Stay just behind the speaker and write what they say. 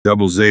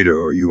Double Zeta,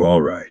 are you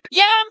alright?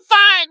 Yeah, I'm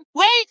fine.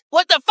 Wait,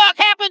 what the fuck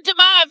happened to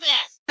my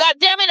vest? God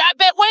damn it, I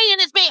bet Wayne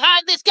is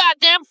behind this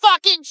goddamn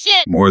fucking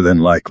shit. More than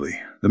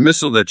likely. The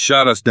missile that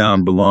shot us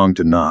down belonged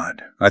to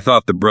Nod. I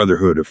thought the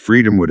Brotherhood of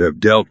Freedom would have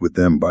dealt with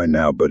them by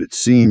now, but it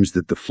seems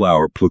that the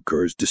flower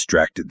pluckers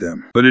distracted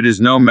them. But it is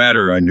no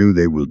matter, I knew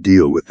they will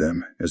deal with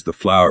them, as the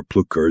flower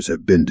pluckers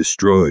have been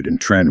destroyed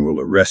and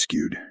Tranula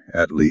rescued.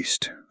 At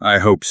least, I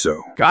hope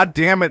so. God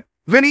damn it.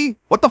 Vinny,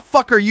 what the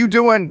fuck are you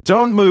doing?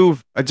 Don't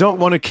move. I don't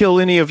want to kill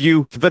any of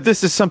you, but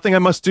this is something I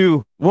must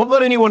do. Won't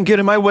let anyone get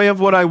in my way of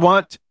what I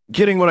want,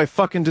 getting what I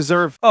fucking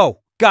deserve.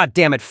 Oh, god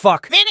damn it,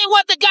 fuck. Vinny,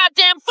 what the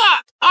goddamn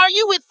fuck? Are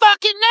you with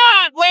fucking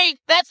Nod? Wait,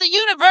 that's the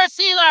universe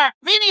sealer.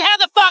 Vinny, how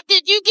the fuck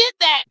did you get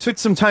that? Took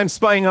some time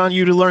spying on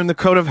you to learn the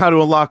code of how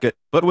to unlock it,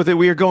 but with it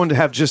we are going to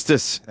have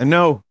justice. And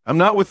no, I'm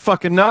not with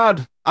fucking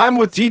Nod. I'm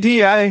with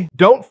GDI.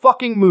 Don't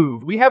fucking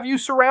move. We have you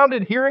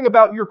surrounded. Hearing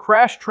about your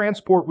crash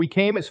transport, we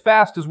came as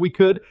fast as we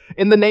could.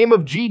 In the name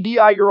of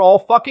GDI, you're all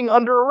fucking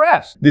under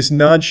arrest. This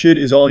Nod shit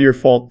is all your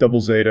fault, Double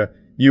Zeta.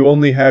 You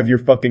only have your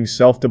fucking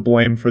self to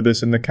blame for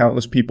this and the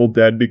countless people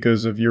dead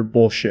because of your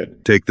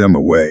bullshit. Take them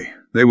away.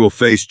 They will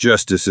face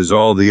justice as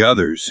all the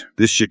others.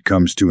 This shit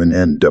comes to an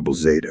end, Double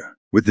Zeta.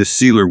 With this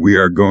sealer, we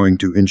are going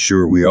to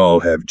ensure we all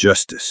have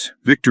justice.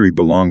 Victory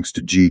belongs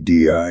to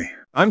GDI.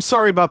 I'm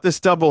sorry about this,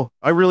 Double.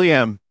 I really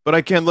am. But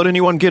I can't let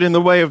anyone get in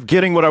the way of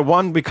getting what I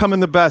want and becoming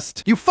the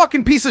best. You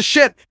fucking piece of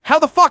shit! How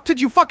the fuck did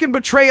you fucking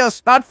betray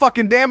us? God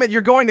fucking damn it,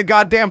 you're going to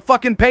goddamn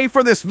fucking pay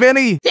for this,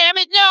 Vinny! Damn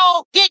it,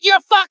 no! Get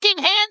your fucking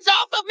hands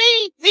off of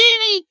me!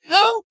 Vinny!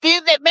 No!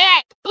 Give it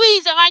back!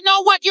 Please, I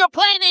know what you're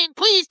planning!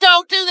 Please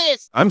don't do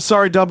this! I'm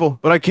sorry, Double,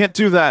 but I can't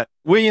do that.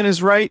 William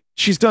is right.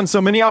 She's done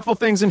so many awful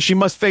things and she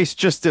must face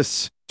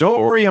justice.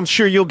 Don't worry, I'm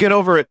sure you'll get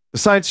over it.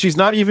 Besides, she's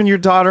not even your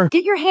daughter.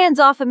 Get your hands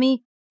off of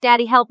me.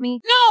 Daddy, help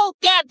me. No!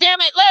 God damn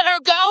it, let her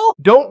go!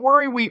 Don't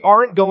worry, we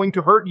aren't going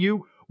to hurt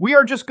you. We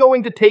are just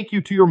going to take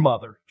you to your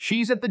mother.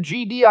 She's at the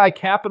GDI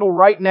capital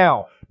right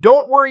now.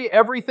 Don't worry,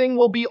 everything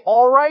will be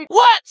alright.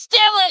 What?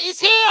 Stella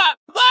is here!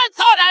 I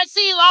thought I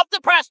sealed off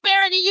the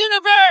Prosperity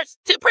Universe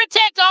to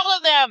protect all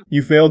of them!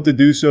 You failed to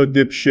do so,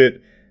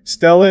 dipshit.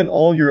 Stella and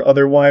all your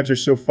other wives are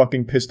so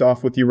fucking pissed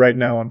off with you right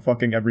now on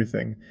fucking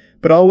everything.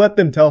 But I'll let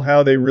them tell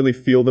how they really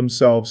feel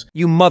themselves.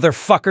 You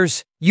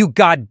motherfuckers. You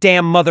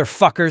goddamn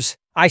motherfuckers.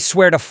 I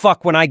swear to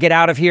fuck when I get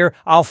out of here,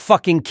 I'll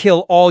fucking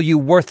kill all you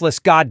worthless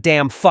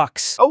goddamn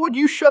fucks. Oh, would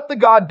you shut the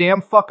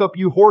goddamn fuck up,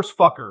 you horse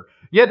fucker?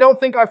 Yeah, don't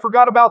think I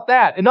forgot about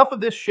that. Enough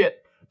of this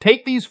shit.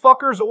 Take these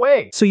fuckers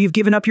away. So you've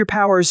given up your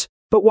powers.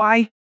 But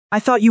why? I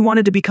thought you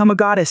wanted to become a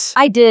goddess.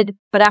 I did,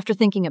 but after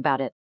thinking about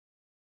it,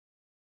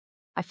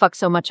 I fucked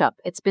so much up.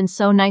 It's been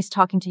so nice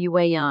talking to you,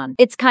 Wei-Yan.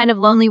 It's kind of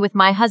lonely with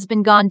my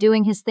husband gone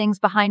doing his things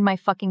behind my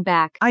fucking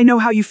back. I know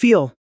how you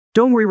feel.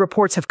 Don't worry,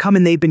 reports have come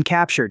and they've been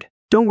captured.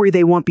 Don't worry,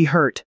 they won't be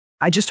hurt.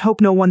 I just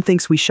hope no one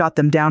thinks we shot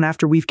them down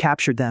after we've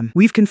captured them.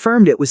 We've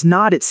confirmed it was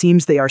not. It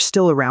seems they are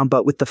still around,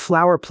 but with the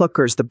flower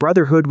pluckers, the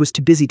Brotherhood was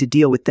too busy to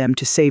deal with them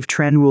to save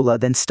Tranula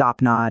than stop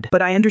Nod.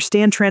 But I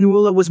understand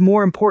Tranula was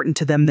more important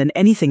to them than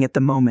anything at the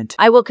moment.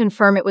 I will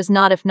confirm it was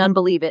not if none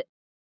believe it.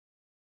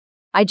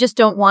 I just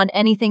don't want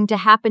anything to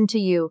happen to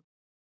you.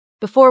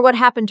 Before what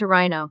happened to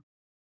Rhino,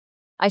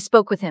 I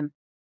spoke with him.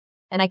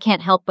 And I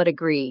can't help but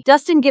agree.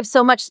 Dustin gives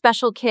so much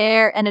special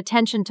care and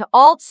attention to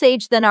Alt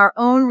Sage than our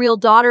own real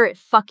daughter. It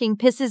fucking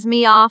pisses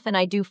me off, and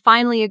I do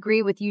finally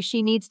agree with you.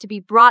 She needs to be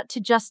brought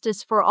to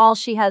justice for all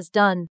she has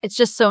done. It's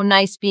just so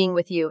nice being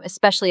with you,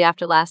 especially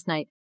after last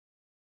night.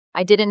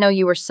 I didn't know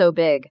you were so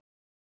big.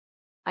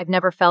 I've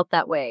never felt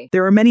that way.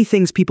 There are many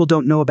things people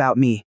don't know about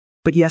me,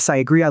 but yes, I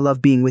agree, I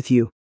love being with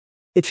you.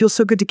 It feels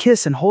so good to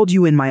kiss and hold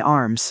you in my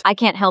arms. I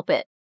can't help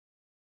it.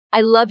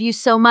 I love you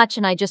so much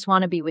and I just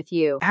want to be with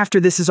you. After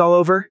this is all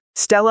over,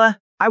 Stella,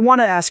 I want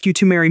to ask you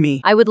to marry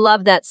me. I would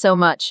love that so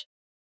much.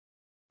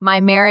 My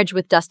marriage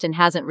with Dustin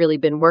hasn't really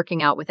been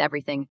working out with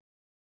everything.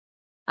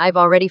 I've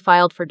already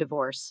filed for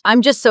divorce.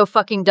 I'm just so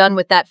fucking done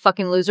with that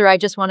fucking loser. I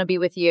just want to be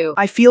with you.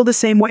 I feel the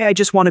same way. I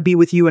just want to be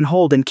with you and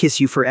hold and kiss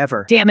you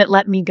forever. Damn it,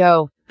 let me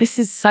go. This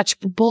is such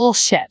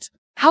bullshit.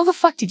 How the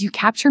fuck did you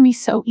capture me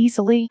so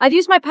easily? I've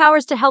used my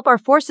powers to help our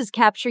forces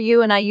capture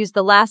you, and I used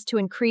the last to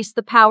increase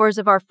the powers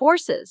of our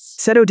forces.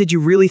 Seto, did you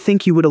really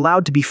think you would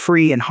allowed to be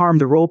free and harm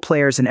the role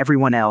players and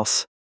everyone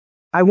else?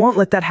 I won't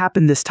let that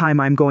happen this time.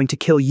 I'm going to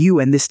kill you,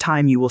 and this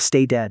time you will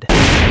stay dead.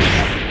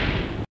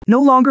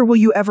 No longer will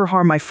you ever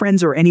harm my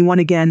friends or anyone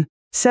again.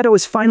 Seto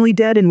is finally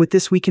dead, and with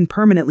this we can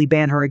permanently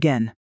ban her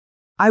again.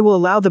 I will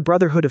allow the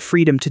Brotherhood of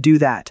Freedom to do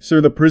that. Sir,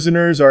 the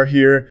prisoners are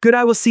here. Good,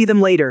 I will see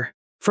them later.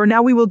 For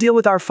now we will deal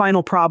with our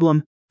final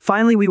problem.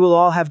 Finally we will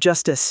all have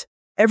justice.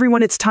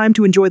 Everyone, it's time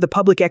to enjoy the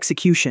public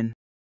execution.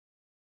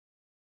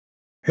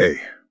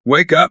 Hey,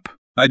 wake up.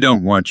 I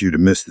don't want you to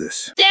miss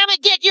this. Damn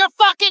it, get your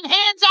fucking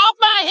hands off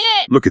my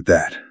head! Look at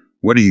that.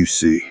 What do you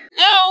see?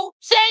 No!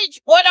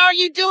 Sage, what are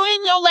you doing?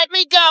 No, let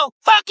me go!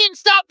 Fucking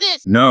stop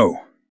this!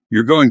 No.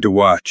 You're going to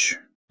watch.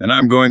 And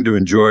I'm going to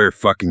enjoy her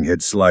fucking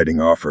head sliding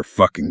off her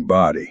fucking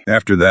body.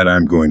 After that,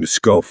 I'm going to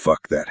skull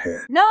fuck that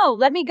head. No,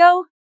 let me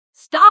go.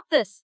 Stop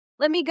this.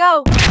 Let me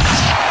go.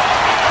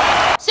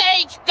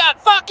 Sage, God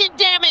fucking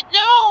damn it,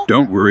 no!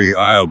 Don't worry,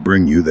 I'll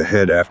bring you the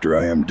head after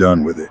I am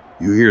done with it.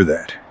 You hear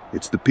that?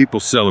 It's the people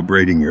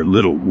celebrating your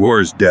little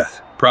war's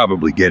death.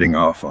 Probably getting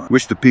off on.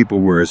 Wish the people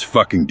were as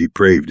fucking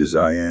depraved as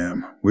I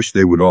am. Wish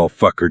they would all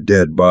fuck her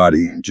dead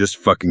body and just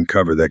fucking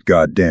cover that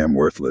goddamn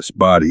worthless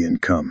body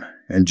and cum.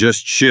 And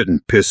just shit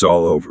and piss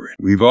all over it.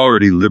 We've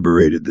already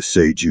liberated the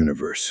Sage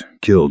universe.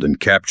 Killed and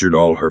captured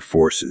all her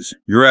forces.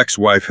 Your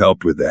ex-wife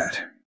helped with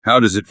that. How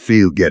does it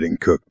feel getting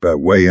cooked by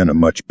Wei-Yin, a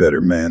much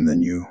better man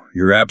than you?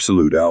 You're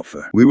absolute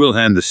alpha. We will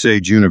hand the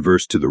Sage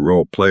universe to the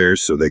role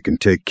players so they can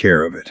take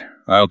care of it.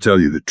 I'll tell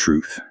you the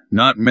truth.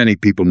 Not many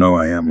people know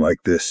I am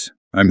like this.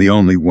 I'm the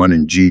only one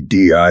in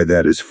GDI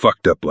that is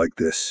fucked up like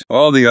this.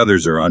 All the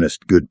others are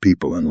honest, good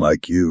people and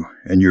like you,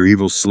 and your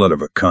evil slut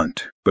of a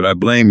cunt. But I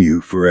blame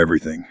you for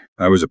everything.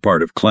 I was a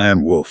part of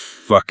Clan Wolf.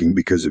 Fucking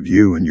because of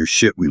you and your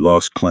shit we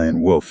lost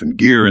Clan Wolf and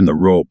Gear in the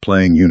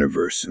role-playing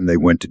universe, and they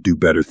went to do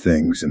better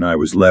things, and I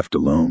was left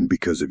alone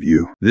because of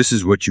you. This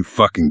is what you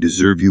fucking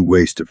deserve, you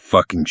waste of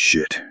fucking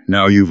shit.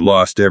 Now you've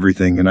lost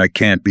everything and I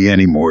can't be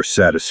any more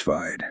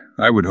satisfied.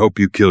 I would hope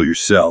you kill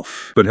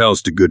yourself, but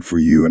hell's too good for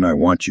you and I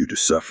want you to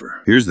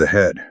suffer. Here's the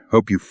head.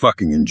 Hope you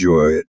fucking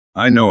enjoy it.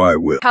 I know I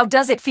will. How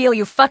does it feel,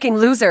 you fucking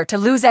loser, to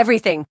lose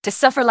everything, to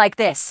suffer like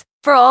this?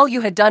 For all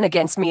you had done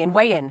against me and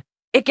Wei-Yin.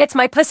 It gets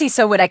my pussy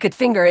so what I could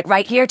finger it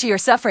right here to your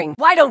suffering.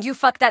 Why don't you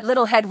fuck that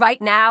little head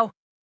right now?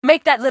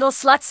 Make that little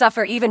slut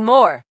suffer even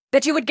more.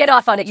 Bet you would get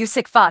off on it, you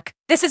sick fuck.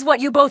 This is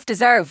what you both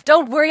deserve.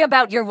 Don't worry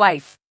about your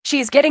wife.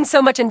 She's getting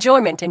so much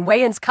enjoyment in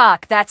Wei-Yin's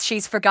cock that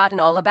she's forgotten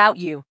all about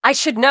you. I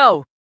should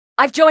know.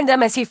 I've joined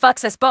them as he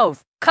fucks us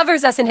both.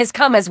 Covers us in his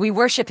cum as we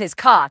worship his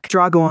cock.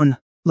 Dragon,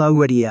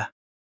 Laudia.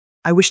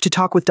 I wish to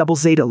talk with Double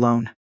Zeta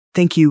alone.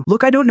 Thank you.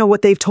 Look, I don't know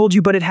what they've told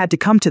you, but it had to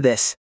come to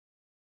this.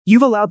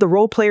 You've allowed the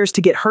role players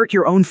to get hurt,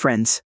 your own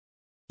friends.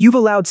 You've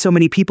allowed so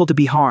many people to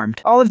be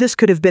harmed. All of this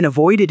could have been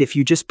avoided if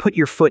you just put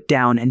your foot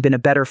down and been a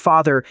better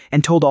father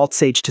and told Alt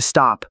Sage to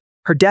stop.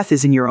 Her death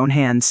is in your own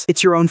hands.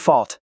 It's your own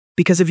fault.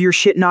 Because of your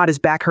shit, Nod is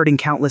back hurting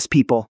countless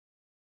people.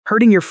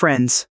 Hurting your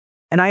friends.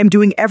 And I am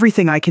doing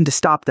everything I can to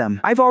stop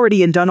them. I've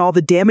already undone all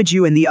the damage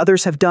you and the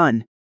others have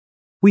done.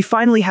 We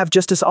finally have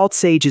justice. Alt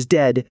Sage is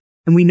dead,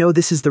 and we know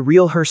this is the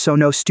real her, so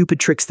no stupid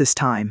tricks this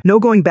time. No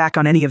going back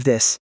on any of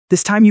this.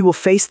 This time you will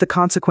face the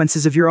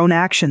consequences of your own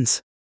actions.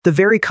 The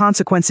very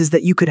consequences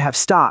that you could have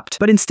stopped.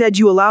 But instead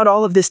you allowed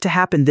all of this to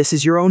happen. This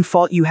is your own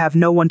fault. You have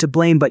no one to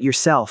blame but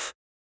yourself.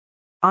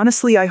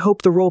 Honestly, I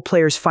hope the role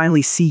players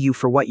finally see you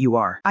for what you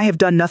are. I have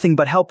done nothing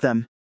but help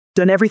them.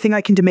 Done everything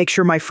I can to make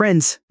sure my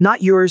friends,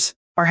 not yours,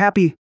 are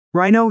happy.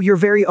 Rhino, your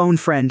very own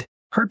friend,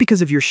 hurt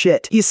because of your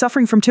shit. He is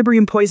suffering from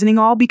tiberium poisoning,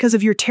 all because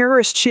of your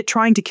terrorist shit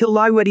trying to kill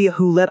Laudia,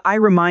 who, let I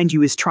remind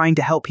you, is trying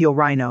to help heal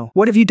Rhino.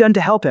 What have you done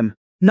to help him?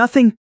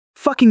 Nothing.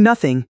 Fucking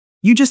nothing.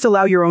 You just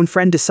allow your own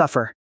friend to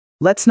suffer.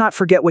 Let's not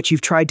forget what you've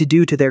tried to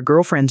do to their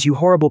girlfriends, you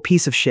horrible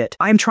piece of shit.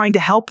 I am trying to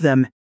help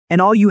them, and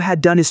all you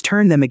had done is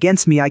turn them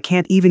against me. I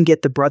can't even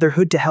get the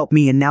Brotherhood to help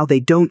me, and now they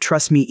don't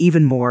trust me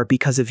even more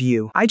because of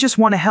you. I just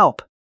want to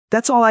help.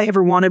 That's all I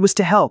ever wanted, was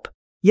to help.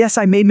 Yes,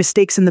 I made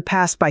mistakes in the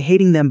past by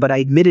hating them, but I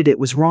admitted it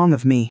was wrong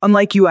of me.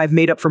 Unlike you, I've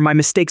made up for my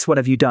mistakes. What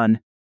have you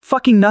done?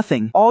 Fucking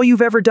nothing. All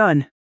you've ever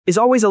done is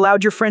always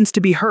allowed your friends to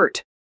be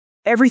hurt.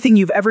 Everything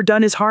you've ever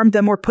done is harmed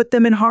them or put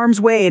them in harm's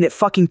way, and it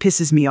fucking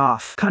pisses me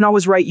off. Kana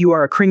was right, you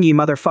are a cringy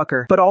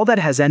motherfucker. But all that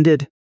has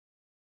ended.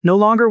 No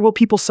longer will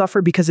people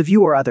suffer because of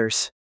you or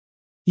others.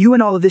 You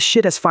and all of this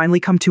shit has finally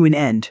come to an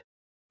end.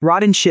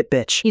 Rotten shit,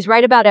 bitch. He's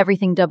right about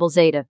everything, Double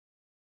Zeta.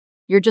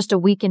 You're just a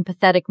weak and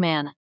pathetic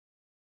man.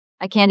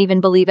 I can't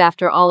even believe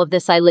after all of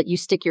this I let you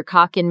stick your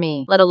cock in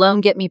me, let alone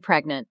get me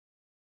pregnant.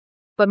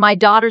 But my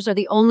daughters are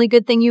the only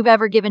good thing you've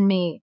ever given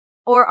me.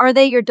 Or are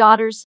they your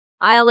daughters?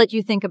 I'll let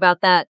you think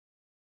about that.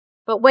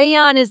 But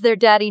Wei-Yin is their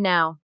daddy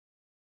now.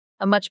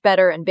 A much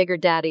better and bigger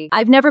daddy.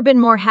 I've never been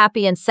more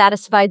happy and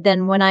satisfied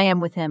than when I am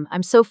with him.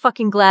 I'm so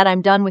fucking glad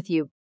I'm done with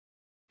you.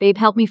 Babe,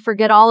 help me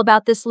forget all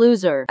about this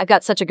loser. I've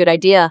got such a good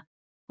idea.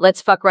 Let's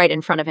fuck right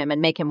in front of him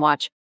and make him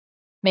watch.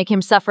 Make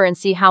him suffer and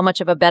see how much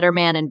of a better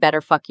man and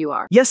better fuck you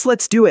are. Yes,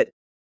 let's do it.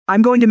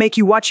 I'm going to make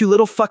you watch, you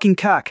little fucking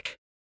cuck.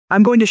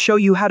 I'm going to show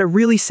you how to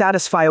really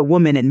satisfy a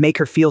woman and make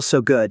her feel so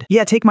good.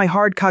 Yeah, take my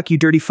hard cock, you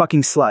dirty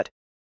fucking slut.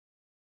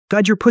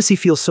 God, your pussy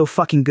feels so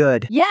fucking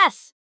good.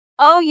 Yes!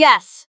 Oh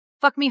yes!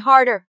 Fuck me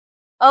harder.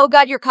 Oh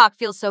God, your cock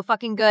feels so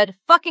fucking good.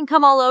 Fucking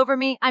come all over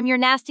me. I'm your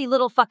nasty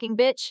little fucking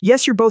bitch.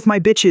 Yes, you're both my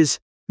bitches.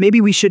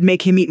 Maybe we should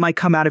make him eat my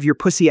cum out of your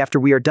pussy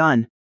after we are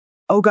done.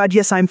 Oh God,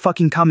 yes, I'm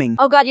fucking coming.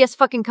 Oh God, yes,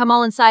 fucking come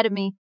all inside of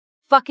me.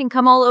 Fucking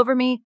come all over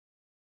me.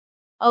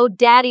 Oh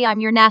daddy, I'm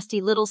your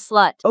nasty little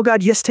slut. Oh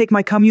God, yes, take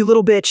my cum, you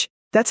little bitch.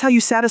 That's how you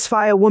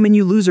satisfy a woman,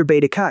 you loser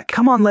beta cuck.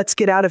 Come on, let's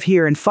get out of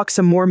here and fuck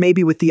some more,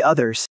 maybe with the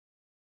others.